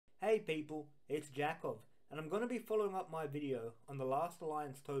Hey people, it's Jakov, and I'm going to be following up my video on the last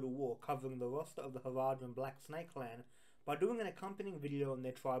Alliance Total War covering the roster of the Haradrim Black Snake Clan by doing an accompanying video on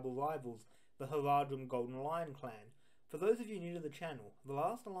their tribal rivals, the Haradrim Golden Lion Clan. For those of you new to the channel, the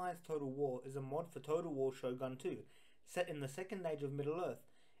last Alliance Total War is a mod for Total War Shogun 2, set in the Second Age of Middle-earth,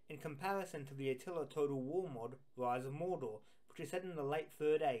 in comparison to the Attila Total War mod, Rise of Mordor, which is set in the late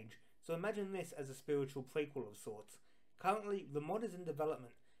Third Age, so imagine this as a spiritual prequel of sorts. Currently, the mod is in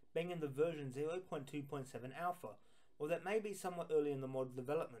development, being in the version 0.2.7 alpha. While that may be somewhat early in the mod's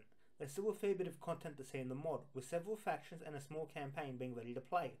development, there's still a fair bit of content to see in the mod, with several factions and a small campaign being ready to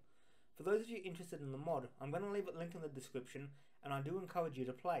play. For those of you interested in the mod, I'm going to leave a link in the description, and I do encourage you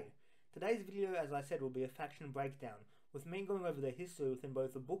to play. Today's video, as I said, will be a faction breakdown, with me going over the history within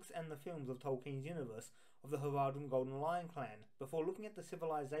both the books and the films of Tolkien's universe of the Haradrim Golden Lion Clan, before looking at the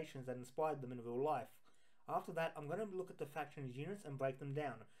civilizations that inspired them in real life. After that, I'm going to look at the faction's units and break them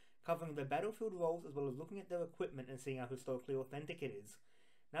down, covering their battlefield roles as well as looking at their equipment and seeing how historically authentic it is.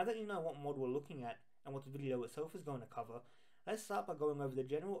 Now that you know what mod we're looking at, and what the video itself is going to cover, let's start by going over the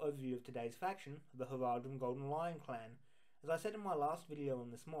general overview of today's faction, the Haradrim Golden Lion Clan. As I said in my last video on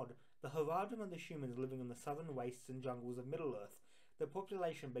this mod, the Haradrim are the humans living in the southern wastes and jungles of Middle-earth, their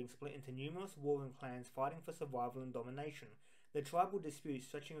population being split into numerous warring clans fighting for survival and domination, their tribal disputes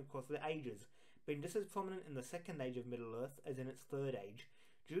stretching across the ages, being just as prominent in the Second Age of Middle-earth as in its Third Age.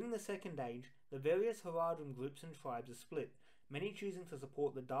 During the Second Age, the various Haradrim groups and tribes are split, many choosing to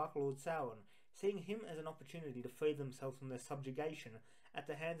support the Dark Lord Sauron, seeing him as an opportunity to free themselves from their subjugation at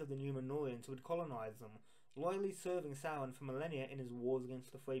the hands of the Númenóreans who had colonized them, loyally serving Sauron for millennia in his wars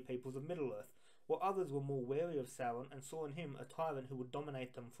against the free peoples of Middle-earth, while others were more wary of Sauron and saw in him a tyrant who would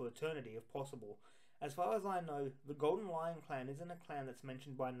dominate them for eternity if possible. As far as I know, the Golden Lion Clan isn't a clan that's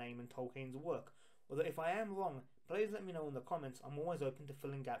mentioned by name in Tolkien's work, although if I am wrong, please let me know in the comments. I'm always open to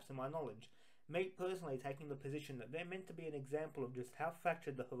filling gaps in my knowledge. Me personally taking the position that they're meant to be an example of just how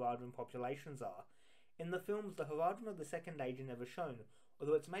fractured the Haradrim populations are. In the films, the Haradrim of the Second Age are never shown,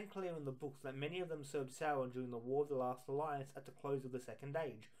 although it's made clear in the books that many of them served Sauron during the War of the Last Alliance at the close of the Second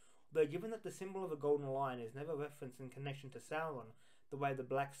Age. Though given that the symbol of a golden lion is never referenced in connection to Sauron, the way the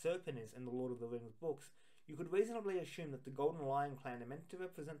Black Serpent is in the Lord of the Rings books, you could reasonably assume that the Golden Lion Clan are meant to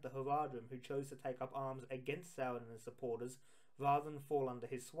represent the Haradrim who chose to take up arms against Sauron and his supporters, rather than fall under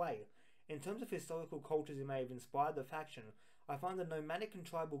his sway. In terms of historical cultures who may have inspired the faction, I find the nomadic and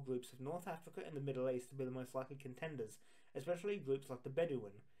tribal groups of North Africa and the Middle East to be the most likely contenders, especially groups like the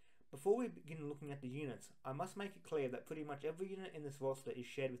Bedouin. Before we begin looking at the units, I must make it clear that pretty much every unit in this roster is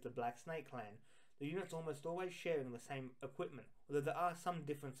shared with the Black Snake Clan, the units almost always sharing the same equipment, although there are some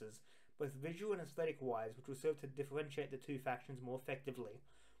differences, both visual and aesthetic wise, which will serve to differentiate the two factions more effectively.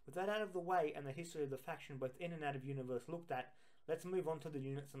 With that out of the way and the history of the faction both in and out of universe looked at, let's move on to the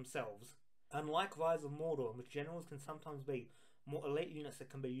units themselves. Unlike Rise of Mordor, in which generals can sometimes be more elite units that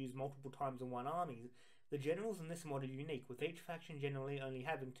can be used multiple times in one army, the generals in this mod are unique, with each faction generally only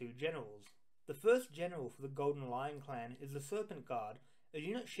having 2 generals. The first general for the Golden Lion Clan is the Serpent Guard, a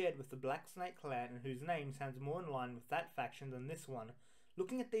unit shared with the Black Snake Clan and whose name sounds more in line with that faction than this one.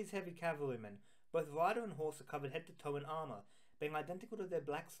 Looking at these heavy cavalrymen, both rider and horse are covered head to toe in armour, being identical to their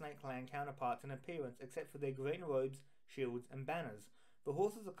Black Snake Clan counterparts in appearance except for their green robes, shields and banners. The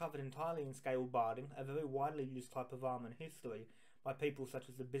horses are covered entirely in scale barding, a very widely used type of armour in history, by people such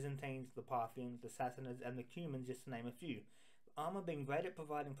as the Byzantines, the Parthians, the Sassanids and the Cumans, just to name a few. The armour being great at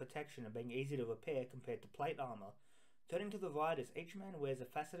providing protection and being easy to repair compared to plate armour. Turning to the riders, each man wears a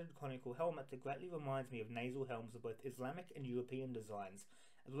faceted conical helmet that greatly reminds me of nasal helms of both Islamic and European designs,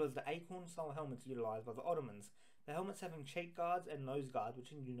 as well as the acorn-style helmets utilised by the Ottomans, the helmets having cheek guards and nose guards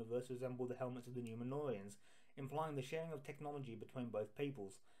which in universe resemble the helmets of the Númenóreans, implying the sharing of technology between both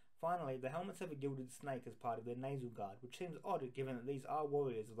peoples. Finally, the helmets have a gilded snake as part of their nasal guard, which seems odd given that these are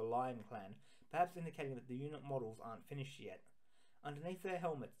warriors of the Lion Clan, perhaps indicating that the unit models aren't finished yet. Underneath their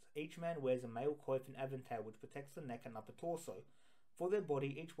helmets, each man wears a mail coif and aventail which protects the neck and upper torso. For their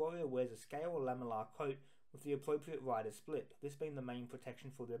body, each warrior wears a scale or lamellar coat with the appropriate rider split, this being the main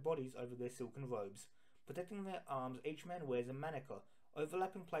protection for their bodies over their silken robes. Protecting their arms, each man wears a manica,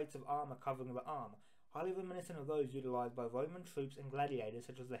 overlapping plates of armour covering the arm, highly reminiscent of those utilised by Roman troops and gladiators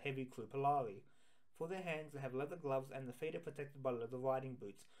such as the heavy crupellarii. For their hands, they have leather gloves and the feet are protected by leather riding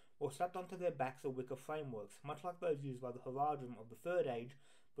boots, or strapped onto their backs are wicker frameworks, much like those used by the Haradrim of the Third Age,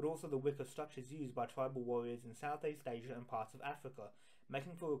 but also the wicker structures used by tribal warriors in Southeast Asia and parts of Africa,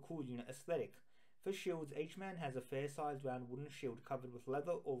 making for a cool unit aesthetic. For shields, each man has a fair-sized round wooden shield covered with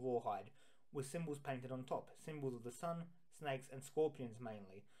leather or rawhide, with symbols painted on top, symbols of the sun, snakes and scorpions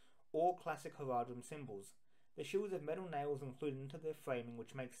mainly, all classic Haradrim symbols. The shields have metal nails included into their framing,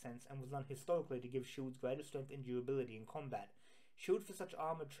 which makes sense and was done historically to give shields greater strength and durability in combat. Shield for such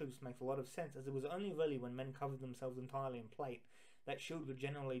armoured troops makes a lot of sense, as it was only really when men covered themselves entirely in plate that shields were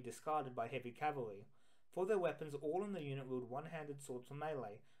generally discarded by heavy cavalry. For their weapons, all in the unit wield one-handed swords for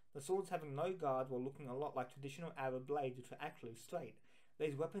melee, the swords having no guard while looking a lot like traditional Arab blades, which are actually straight.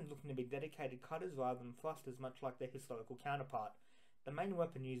 These weapons looking to be dedicated cutters rather than thrusters, much like their historical counterpart. The main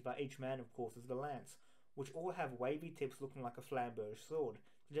weapon used by each man, of course, is the lance, which all have wavy tips looking like a flamberge sword,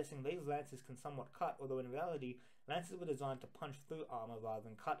 suggesting these lances can somewhat cut, although in reality, lances were designed to punch through armour rather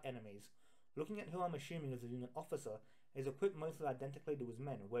than cut enemies. Looking at who I'm assuming is a unit officer, is equipped mostly identically to his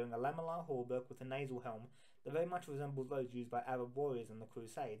men, wearing a lamellar hauberk with a nasal helm that very much resembles those used by Arab warriors in the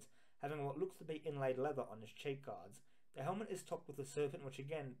Crusades, having what looks to be inlaid leather on his cheek guards. The helmet is topped with a serpent, which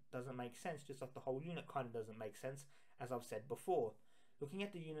again doesn't make sense, just like the whole unit kinda doesn't make sense, as I've said before. Looking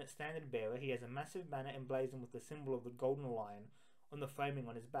at the unit's standard bearer, he has a massive banner emblazoned with the symbol of the Golden Lion on the framing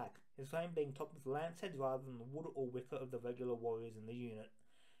on his back, his frame being topped with lance heads rather than the wood or wicker of the regular warriors in the unit.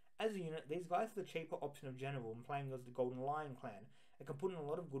 As a unit, these guys are the cheaper option of general when playing as the Golden Lion Clan, and can put in a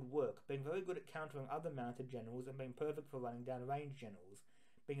lot of good work, being very good at countering other mounted generals and being perfect for running down ranged generals,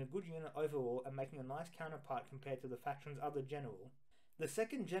 being a good unit overall and making a nice counterpart compared to the faction's other general. The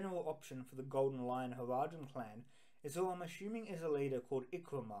second general option for the Golden Lion Haradrim Clan is who I'm assuming is a leader called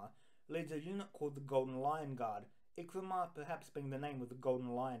Ikramah, leads a unit called the Golden Lion Guard, Ikramah perhaps being the name of the Golden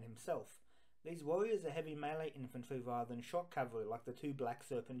Lion himself. These warriors are heavy melee infantry rather than shock cavalry like the two Black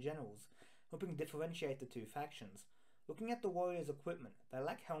Serpent generals, helping differentiate the two factions. Looking at the warriors' equipment, they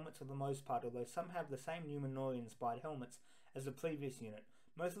lack helmets for the most part, although some have the same Numenorian-inspired helmets as the previous unit.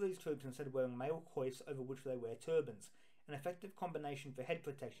 Most of these troops instead wearing mail coifs over which they wear turbans, an effective combination for head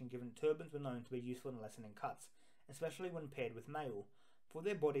protection given turbans were known to be useful in lessening cuts, especially when paired with mail. For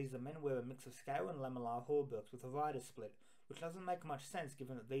their bodies, the men wear a mix of scale and lamellar hauberks with a rider split, which doesn't make much sense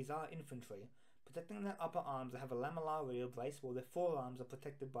given that these are infantry. Protecting their upper arms, they have a lamellar rear brace, while their forearms are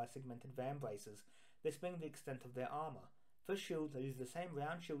protected by segmented van braces, this being the extent of their armour. For shields, they use the same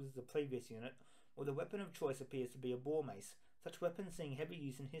round shields as the previous unit, while the weapon of choice appears to be a boar mace, such weapons seeing heavy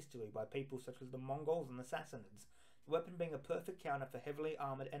use in history by people such as the Mongols and the Sassanids, the weapon being a perfect counter for heavily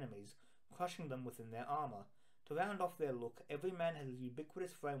armoured enemies, crushing them within their armour. To round off their look, every man has a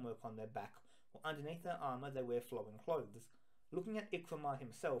ubiquitous framework on their back, while underneath their armour they wear flowing clothes. Looking at Ikramah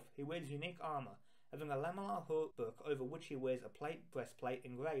himself, he wears unique armour, having a lamellar hauberk over which he wears a plate breastplate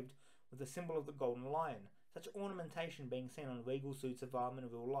engraved with the symbol of the Golden Lion, such ornamentation being seen on regal suits of armour in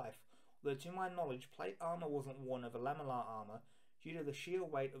real life, although to my knowledge plate armour wasn't worn over lamellar armour due to the sheer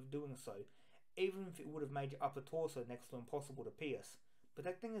weight of doing so, even if it would have made your upper torso next to impossible to pierce.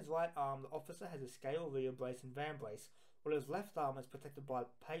 Protecting his right arm, the officer has a scale rear brace and van brace, while his left arm is protected by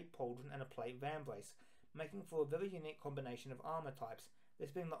a plate pauldron and a plate van brace, making for a very unique combination of armour types,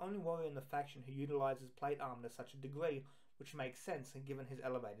 this being the only warrior in the faction who utilises plate armour to such a degree, which makes sense given his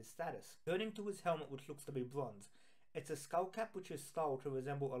elevated status. Turning to his helmet, which looks to be bronze, it's a skull cap which is styled to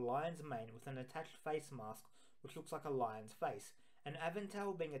resemble a lion's mane with an attached face mask which looks like a lion's face, an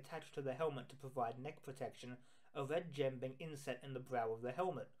avental being attached to the helmet to provide neck protection, a red gem being inset in the brow of the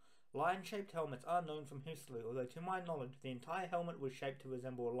helmet. Lion-shaped helmets are known from history, although to my knowledge the entire helmet was shaped to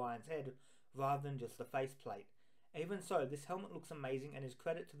resemble a lion's head rather than just the faceplate. Even so, this helmet looks amazing and is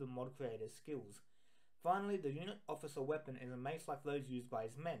credit to the mod creator's skills. Finally, the unit officer weapon is a mace like those used by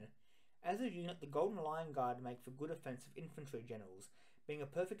his men. As a unit, the Golden Lion Guard make for good offensive infantry generals, being a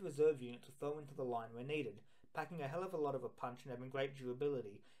perfect reserve unit to throw into the line where needed, packing a hell of a lot of a punch and having great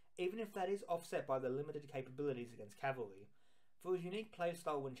durability, even if that is offset by their limited capabilities against cavalry. For a unique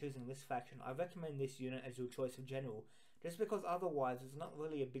playstyle when choosing this faction, I recommend this unit as your choice of general, just because otherwise there's not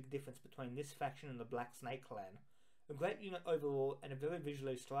really a big difference between this faction and the Black Snake Clan. A great unit overall, and a very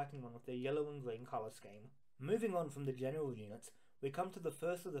visually striking one with their yellow and green colour scheme. Moving on from the general units, we come to the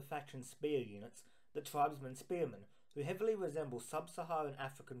first of the faction's spear units, the Tribesmen Spearmen, who heavily resemble sub-Saharan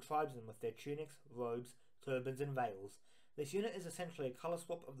African tribesmen with their tunics, robes, turbans and veils. This unit is essentially a colour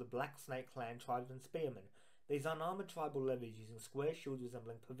swap of the Black Snake Clan Tribesmen Spearmen, these unarmoured tribal levies using square shields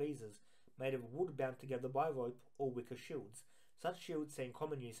resembling pavisas, made of wood bound together by rope or wicker shields. Such shields see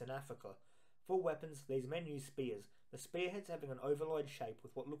common use in Africa. For weapons, these men use spears, the spearheads having an ovaloid shape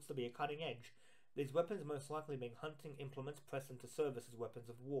with what looks to be a cutting edge. These weapons most likely being hunting implements pressed into service as weapons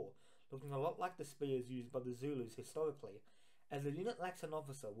of war, looking a lot like the spears used by the Zulus historically. As the unit lacks an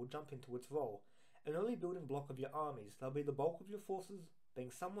officer, will jump into its role. An early building block of your armies, they'll be the bulk of your forces,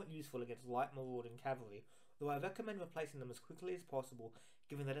 being somewhat useful against light marauding cavalry, though I recommend replacing them as quickly as possible,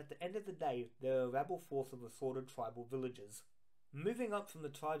 given that at the end of the day, they're a rabble force of assorted tribal villages. Moving up from the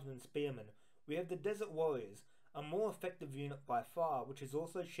Tribesmen Spearmen, we have the Desert Warriors, a more effective unit by far, which is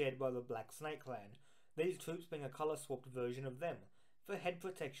also shared by the Black Snake Clan, these troops being a colour-swapped version of them. For head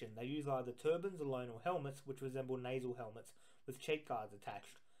protection, they use either turbans alone or helmets, which resemble nasal helmets, with cheek guards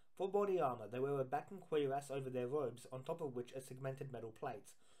attached. For body armour, they wear a back and cuirass over their robes, on top of which are segmented metal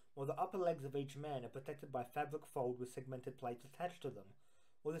plates, while the upper legs of each man are protected by fabric fold with segmented plates attached to them.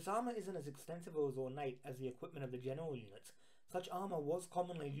 While this armour isn't as extensive or as ornate as the equipment of the general units, such armour was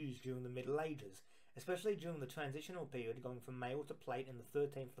commonly used during the Middle Ages, especially during the transitional period going from mail to plate in the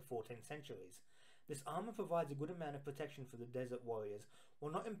 13th to 14th centuries. This armour provides a good amount of protection for the desert warriors,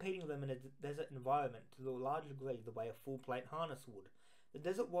 while not impeding them in a desert environment to the large degree the way a full plate harness would. The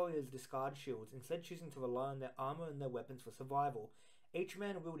desert warriors discard shields, instead choosing to rely on their armour and their weapons for survival, each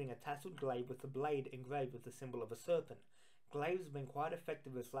man wielding a tasseled glaive with the blade engraved with the symbol of a serpent. Glaives have been quite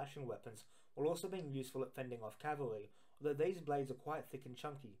effective as slashing weapons, while also being useful at fending off cavalry, although these blades are quite thick and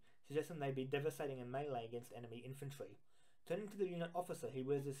chunky, suggesting they'd be devastating in melee against enemy infantry. Turning to the unit officer, he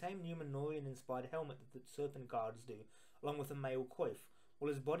wears the same Numenorian-inspired helmet that the serpent guards do, along with a mail coif,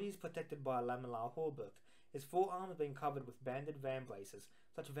 while his body is protected by a lamellar hauberk, his forearms being covered with banded van braces.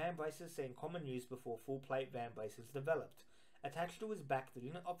 Such van braces seeing common use before full-plate van braces developed. Attached to his back, the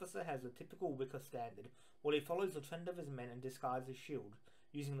unit officer has a typical wicker standard, while he follows the trend of his men and discards his shield,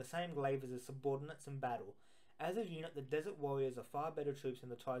 using the same glaive as his subordinates in battle. As a unit, the Desert Warriors are far better troops than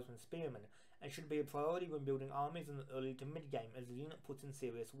the Tribesmen Spearmen, and should be a priority when building armies in the early to mid-game as the unit puts in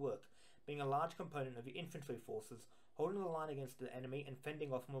serious work, being a large component of your infantry forces, holding the line against the enemy and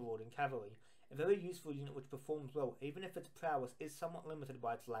fending off marauding cavalry. A very useful unit which performs well, even if its prowess is somewhat limited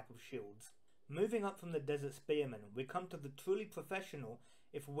by its lack of shields. Moving up from the Desert Spearmen, we come to the truly professional,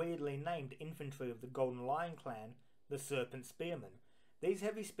 if weirdly named, infantry of the Golden Lion Clan, the Serpent Spearmen. These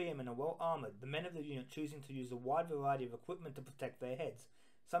heavy spearmen are well armoured, the men of the unit choosing to use a wide variety of equipment to protect their heads,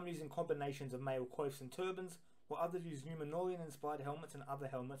 some using combinations of mail coifs and turbans, while others use Numenorian-inspired helmets and other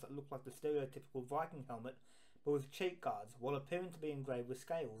helmets that look like the stereotypical Viking helmet, but with cheek guards, while appearing to be engraved with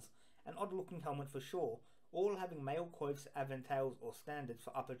scales, an odd-looking helmet for sure, all having mail coifs, aventails, or standards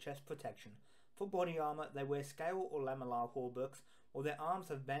for upper chest protection. For body armour, they wear scale or lamellar hauberks, while their arms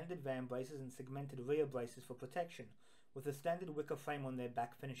have banded van braces and segmented rear braces for protection, with a standard wicker frame on their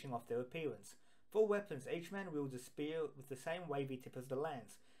back finishing off their appearance. For weapons, each man wields a spear with the same wavy tip as the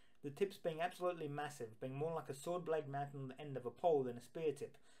lance, the tips being absolutely massive, being more like a sword blade mounted on the end of a pole than a spear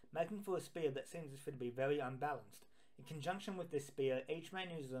tip, making for a spear that seems as if to be very unbalanced. In conjunction with this spear, each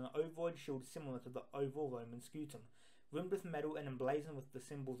man uses an ovoid shield similar to the oval Roman scutum, rimmed with metal and emblazoned with the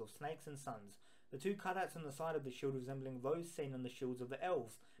symbols of snakes and suns, the two cutouts on the side of the shield resembling those seen on the shields of the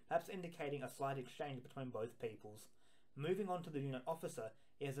elves, perhaps indicating a slight exchange between both peoples. Moving on to the unit officer,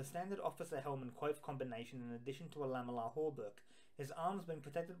 he has a standard officer helm and coif combination in addition to a lamellar hauberk, his arms being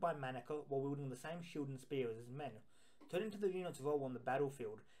protected by manica while wielding the same shield and spear as his men. Turning to the unit's role on the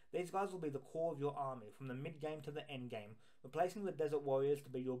battlefield, these guys will be the core of your army from the mid-game to the end-game, replacing the Desert Warriors to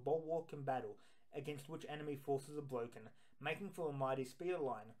be your bulwark in battle against which enemy forces are broken, making for a mighty spear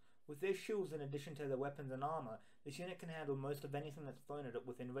line. With their shields in addition to their weapons and armour, this unit can handle most of anything that's thrown at it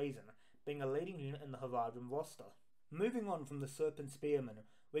within reason, being a leading unit in the Haradrim roster. Moving on from the Serpent Spearmen,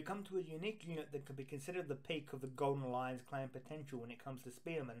 we come to a unique unit that could be considered the peak of the Golden Lion Clan potential when it comes to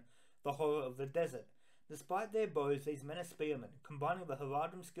spearmen, the Horror of the Desert. Despite their bows, these men are spearmen, combining the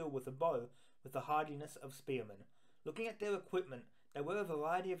Haradrim skill with a bow with the hardiness of spearmen. Looking at their equipment, they wear a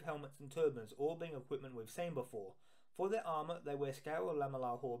variety of helmets and turbans, all being equipment we've seen before. For their armour, they wear scale or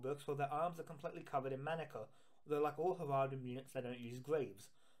lamellar hauberks, while their arms are completely covered in manica, although like all Haradrim units, they don't use greaves.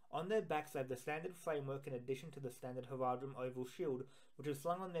 On their backs they have the standard framework in addition to the standard Haradrim oval shield, which is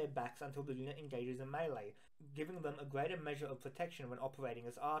slung on their backs until the unit engages in melee, giving them a greater measure of protection when operating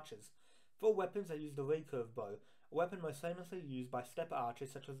as archers. For weapons they use the recurve bow, a weapon most famously used by steppe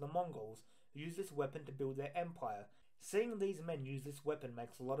archers such as the Mongols, who use this weapon to build their empire. Seeing these men use this weapon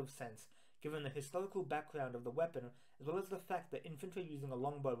makes a lot of sense, given the historical background of the weapon, as well as the fact that infantry using a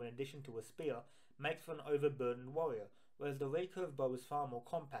longbow in addition to a spear makes for an overburdened warrior, whereas the recurve bow is far more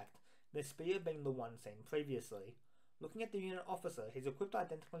compact, their spear being the one seen previously. Looking at the unit officer, he's equipped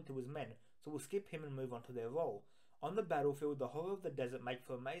identically to his men, so we'll skip him and move on to their role. On the battlefield, the Horror of the Desert make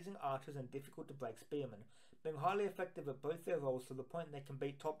for amazing archers and difficult to break spearmen, being highly effective at both their roles to the point they can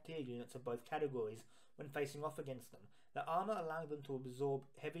beat top tier units of both categories when facing off against them, their armour allowing them to absorb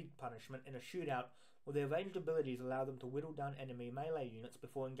heavy punishment in a shootout, while their ranged abilities allow them to whittle down enemy melee units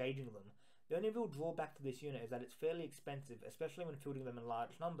before engaging them. The only real drawback to this unit is that it's fairly expensive, especially when fielding them in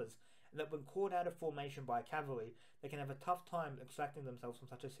large numbers, and that when caught out of formation by cavalry, they can have a tough time extracting themselves from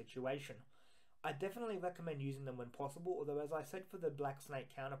such a situation. I definitely recommend using them when possible, although as I said for the Black Snake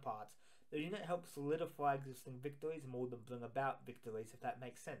counterparts, The unit helps solidify existing victories more than bring about victories, if that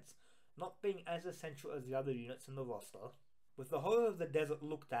makes sense, not being as essential as the other units in the roster. With the horror of the desert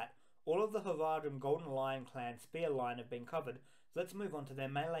looked at, all of the Haradrim Golden Lion Clan spear line have been covered, so let's move on to their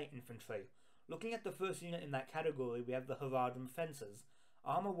melee infantry. Looking at the first unit in that category, we have the Haradrim Fencers.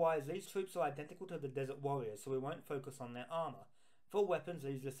 Armor-wise, these troops are identical to the Desert Warriors, so we won't focus on their armor. For weapons,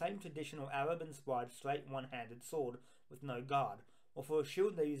 they use the same traditional Arab-inspired straight one-handed sword with no guard, or for a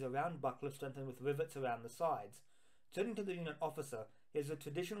shield they use a round buckler strengthened with rivets around the sides. Turning to the unit officer, he has a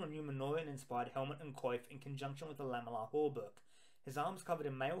traditional Numenorean-inspired helmet and coif in conjunction with a lamellar hauberk. His arms covered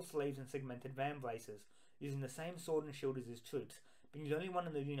in mail sleeves and segmented van braces, using the same sword and shield as his troops, being the only one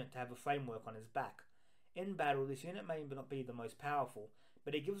in the unit to have a framework on his back. In battle, this unit may not be the most powerful,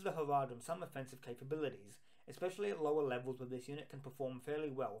 but it gives the Haradrim some offensive capabilities, especially at lower levels where this unit can perform fairly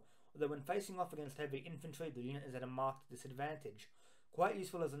well, although when facing off against heavy infantry the unit is at a marked disadvantage. Quite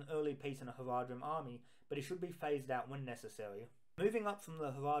useful as an early piece in a Haradrim army, but it should be phased out when necessary. Moving up from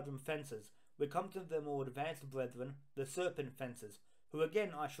the Haradrim Fencers, we come to their more advanced brethren, the Serpent Fencers, who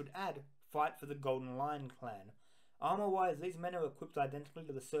again, I should add, fight for the Golden Lion Clan. Armor-wise, these men are equipped identically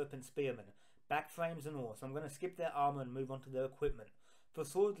to the Serpent Spearmen, back frames and all, so I'm going to skip their armor and move on to their equipment. For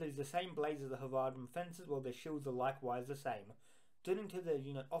swords, they use the same blades as the Haradrim Fencers, while their shields are likewise the same. Turning to their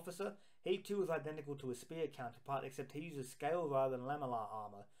unit officer, he too is identical to his spear counterpart, except he uses scale rather than lamellar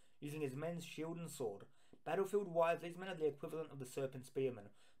armor, using his men's shield and sword. Battlefield-wise, these men are the equivalent of the Serpent Spearmen,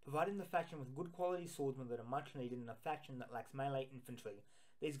 providing the faction with good quality swordsmen that are much needed in a faction that lacks melee infantry,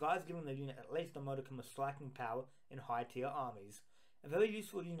 these guys giving the unit at least a modicum of striking power in high-tier armies. A very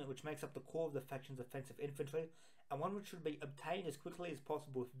useful unit which makes up the core of the faction's offensive infantry, and one which should be obtained as quickly as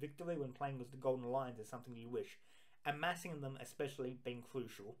possible if victory when playing with the Golden Lions is something you wish, amassing them especially being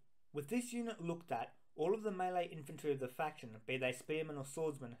crucial. With this unit looked at, all of the melee infantry of the faction, be they spearmen or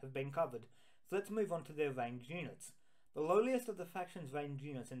swordsmen, have been covered, so let's move on to their ranged units. The lowliest of the faction's ranged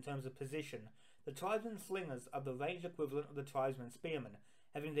units in terms of position, the tribesmen slingers are the ranged equivalent of the tribesmen spearmen,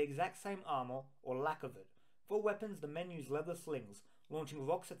 having the exact same armor, or lack of it. For weapons, the men use leather slings, launching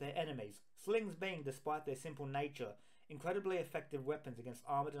rocks at their enemies, slings being, despite their simple nature, incredibly effective weapons against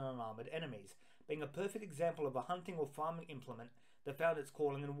armoured and unarmoured enemies, being a perfect example of a hunting or farming implement that found its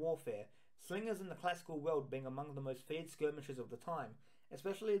calling in warfare, slingers in the classical world being among the most feared skirmishers of the time,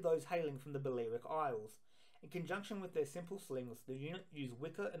 especially those hailing from the Balearic Isles. In conjunction with their simple slings, the unit use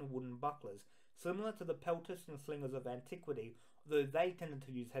wicker and wooden bucklers, similar to the peltists and slingers of antiquity, although they tended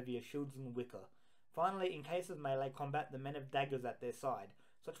to use heavier shields than wicker. Finally, in case of melee combat, the men have daggers at their side,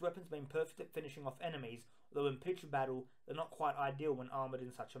 such weapons being perfect at finishing off enemies, although in pitched battle, they're not quite ideal when armoured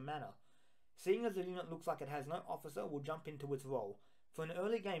in such a manner. Seeing as the unit looks like it has no officer, we'll jump into its role. For an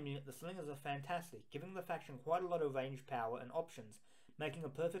early game unit, the slingers are fantastic, giving the faction quite a lot of range, power and options, making a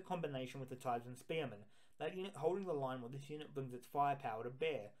perfect combination with the tribesmen spearmen, that unit holding the line while this unit brings its firepower to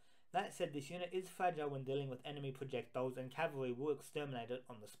bear. That said, this unit is fragile when dealing with enemy projectiles and cavalry will exterminate it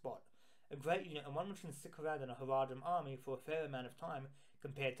on the spot. A great unit and one which can stick around in a Haradrim army for a fair amount of time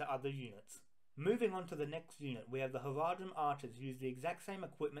compared to other units. Moving on to the next unit, we have the Haradrim Archers who use the exact same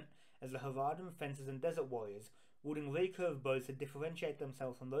equipment as the Haradrim Fencers and Desert Warriors, wielding recurve bows to differentiate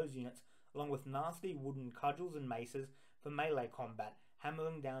themselves from those units, along with nasty wooden cudgels and maces for melee combat,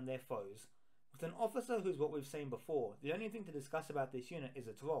 hammering down their foes. With an officer who's what we've seen before, the only thing to discuss about this unit is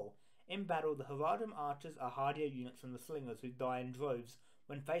its role. In battle, the Haradrim Archers are hardier units than the Slingers who die in droves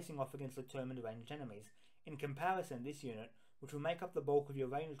when facing off against determined ranged enemies. In comparison, this unit, which will make up the bulk of your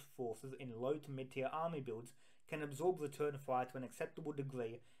ranged forces in low to mid-tier army builds, can absorb return fire to an acceptable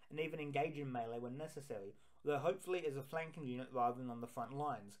degree and even engage in melee when necessary, although hopefully as a flanking unit rather than on the front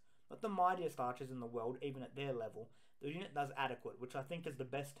lines. Not the mightiest archers in the world, even at their level, the unit does adequate, which I think is the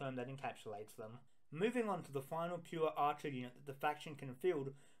best term that encapsulates them. Moving on to the final pure archer unit that the faction can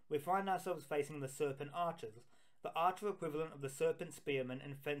field, we find ourselves facing the Serpent Archers, the archer equivalent of the Serpent Spearmen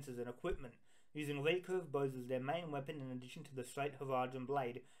and Fencers in equipment, using recurve bows as their main weapon in addition to the straight Haradrim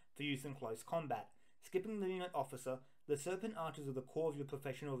blade for use in close combat. Skipping the unit officer, the Serpent Archers are the core of your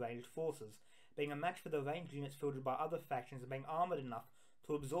professional ranged forces, being a match for the ranged units fielded by other factions and being armoured enough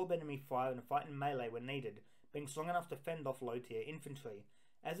to absorb enemy fire and fight in melee when needed, being strong enough to fend off low tier infantry.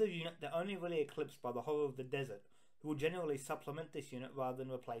 As a unit, they're only really eclipsed by the horror of the desert, who will generally supplement this unit rather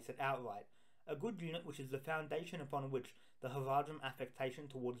than replace it outright. A good unit which is the foundation upon which the Haradrim affectation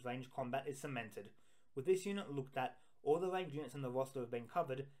towards ranged combat is cemented. With this unit looked at, all the ranged units in the roster have been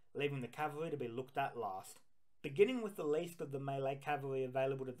covered, leaving the cavalry to be looked at last. Beginning with the least of the melee cavalry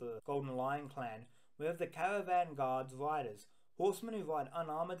available to the Golden Lion Clan, we have the Caravan Guard's Riders, horsemen who ride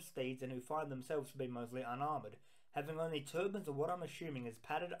unarmoured steeds and who find themselves to be mostly unarmoured, having only turbans or what I'm assuming is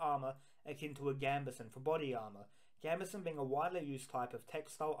padded armour akin to a gambeson for body armour. Gambeson being a widely used type of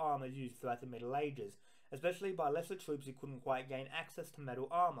textile armour used throughout the Middle Ages, especially by lesser troops who couldn't quite gain access to metal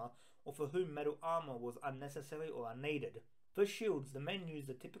armour, or for whom metal armour was unnecessary or unneeded. For shields, the men used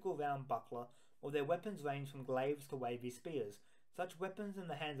a typical round buckler, or their weapons ranged from glaives to wavy spears, such weapons in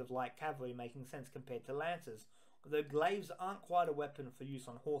the hands of light cavalry making sense compared to lances, although glaives aren't quite a weapon for use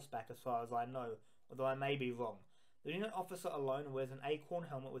on horseback as far as I know, although I may be wrong. The unit officer alone wears an acorn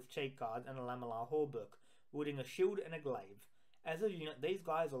helmet with cheek guards and a lamellar hauberk, wielding a shield and a glaive. As a unit, these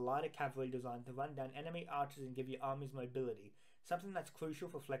guys are lighter cavalry designed to run down enemy archers and give your army's mobility, something that's crucial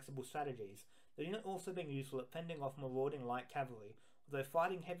for flexible strategies. The unit also being useful at fending off marauding light cavalry, although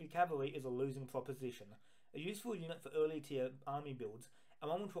fighting heavy cavalry is a losing proposition. A useful unit for early tier army builds, and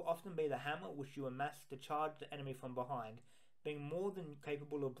one which will often be the hammer which you amass to charge the enemy from behind, being more than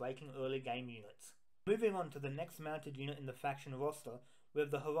capable of breaking early game units. Moving on to the next mounted unit in the faction roster, we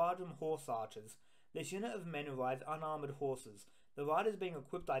have the Haradrim Horse Archers. This unit of men rides unarmoured horses, the riders being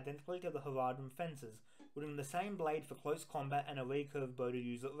equipped identically to the Haradrim fencers, wielding the same blade for close combat and a recurve bow to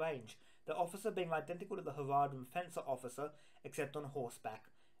use at range, the officer being identical to the Haradrim fencer officer, except on horseback.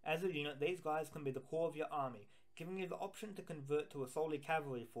 As a unit, these guys can be the core of your army, giving you the option to convert to a solely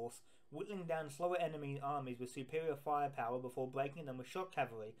cavalry force, whittling down slower enemy armies with superior firepower before breaking them with shock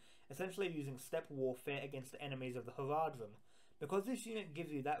cavalry, essentially using steppe warfare against the enemies of the Haradrim. Because this unit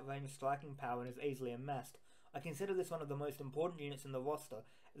gives you that range striking power and is easily amassed, I consider this one of the most important units in the roster,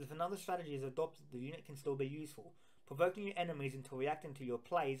 as if another strategy is adopted, the unit can still be useful, provoking your enemies into reacting to your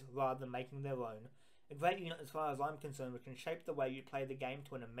plays rather than making their own. A great unit as far as I'm concerned, which can shape the way you play the game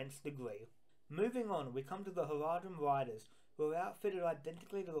to an immense degree. Moving on, we come to the Haradrim Riders, who are outfitted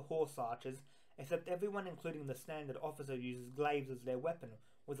identically to the Horse Archers, except everyone including the standard officer uses glaives as their weapon,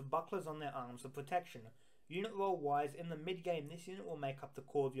 with bucklers on their arms for protection. Unit role wise, in the mid-game this unit will make up the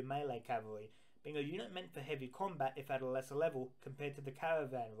core of your melee cavalry, being a unit meant for heavy combat if at a lesser level compared to the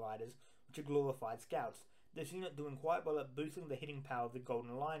Caravan Riders, which are glorified scouts. This unit doing quite well at boosting the hitting power of the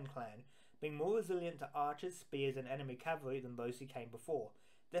Golden Lion Clan, being more resilient to archers, spears and enemy cavalry than those who came before.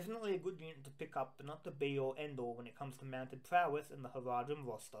 Definitely a good unit to pick up, but not the be all end all when it comes to mounted prowess in the Haradrim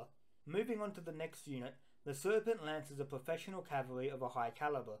roster. Moving on to the next unit, the Serpent Lancers are professional cavalry of a high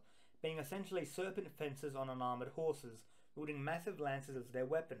caliber, being essentially serpent fencers on unarmoured horses, wielding massive lances as their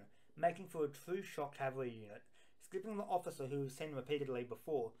weapon, making for a true shock cavalry unit. Skipping the officer who we've seen repeatedly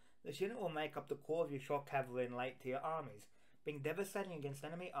before, this unit will make up the core of your shock cavalry and late tier armies, being devastating against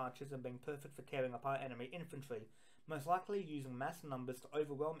enemy archers and being perfect for tearing apart enemy infantry, most likely using mass numbers to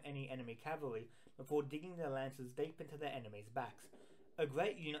overwhelm any enemy cavalry before digging their lances deep into their enemies' backs. A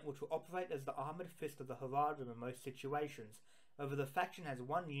great unit which will operate as the armoured fist of the Haradrim in most situations, however the faction has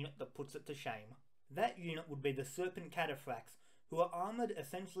one unit that puts it to shame. That unit would be the Serpent Cataphracts, who are armoured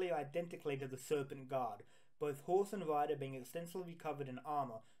essentially identically to the Serpent Guard, both horse and rider being extensively covered in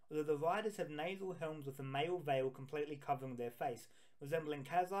armour, although the riders have nasal helms with a mail veil completely covering their face, resembling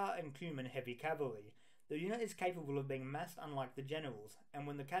Khazar and Cuman heavy cavalry. The unit is capable of being massed unlike the generals, and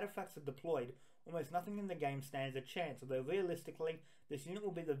when the Cataphracts are deployed, almost nothing in the game stands a chance, although realistically, this unit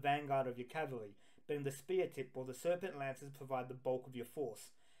will be the vanguard of your cavalry, being the spear tip while the Serpent Lancers provide the bulk of your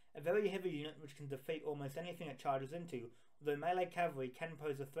force. A very heavy unit which can defeat almost anything it charges into, although melee cavalry can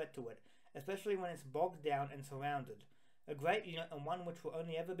pose a threat to it, especially when it's bogged down and surrounded. A great unit and one which will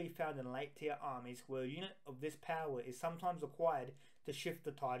only ever be found in late tier armies where a unit of this power is sometimes required to shift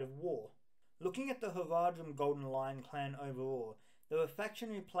the tide of war. Looking at the Haradrim Golden Lion Clan overall, they're a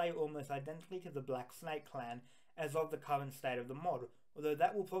faction who play almost identically to the Black Snake Clan as of the current state of the mod, although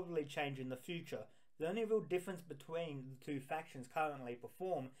that will probably change in the future. The only real difference between the two factions currently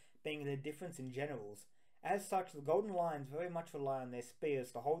perform being their difference in generals. As such, the Golden Lions very much rely on their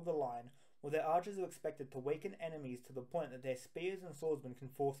spears to hold the line, while their archers are expected to weaken enemies to the point that their spears and swordsmen can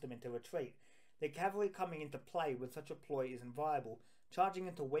force them into retreat. Their cavalry coming into play when such a ploy isn't viable, charging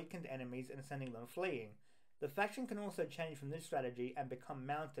into weakened enemies and sending them fleeing. The faction can also change from this strategy and become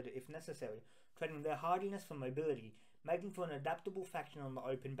mounted if necessary, trading their hardiness for mobility, making for an adaptable faction on the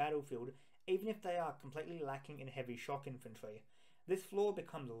open battlefield, even if they are completely lacking in heavy shock infantry. This flaw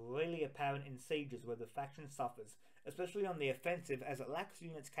becomes really apparent in sieges where the faction suffers, especially on the offensive, as it lacks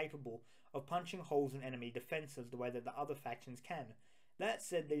units capable of punching holes in enemy defences the way that the other factions can. That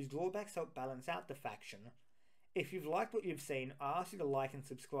said, these drawbacks help balance out the faction. If you've liked what you've seen, I ask you to like and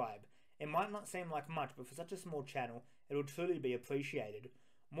subscribe. It might not seem like much, but for such a small channel, it will truly be appreciated.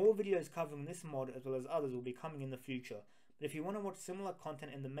 More videos covering this mod as well as others will be coming in the future, but if you want to watch similar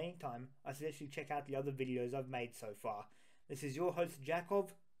content in the meantime, I suggest you check out the other videos I've made so far. This is your host Jakov,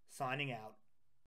 signing out.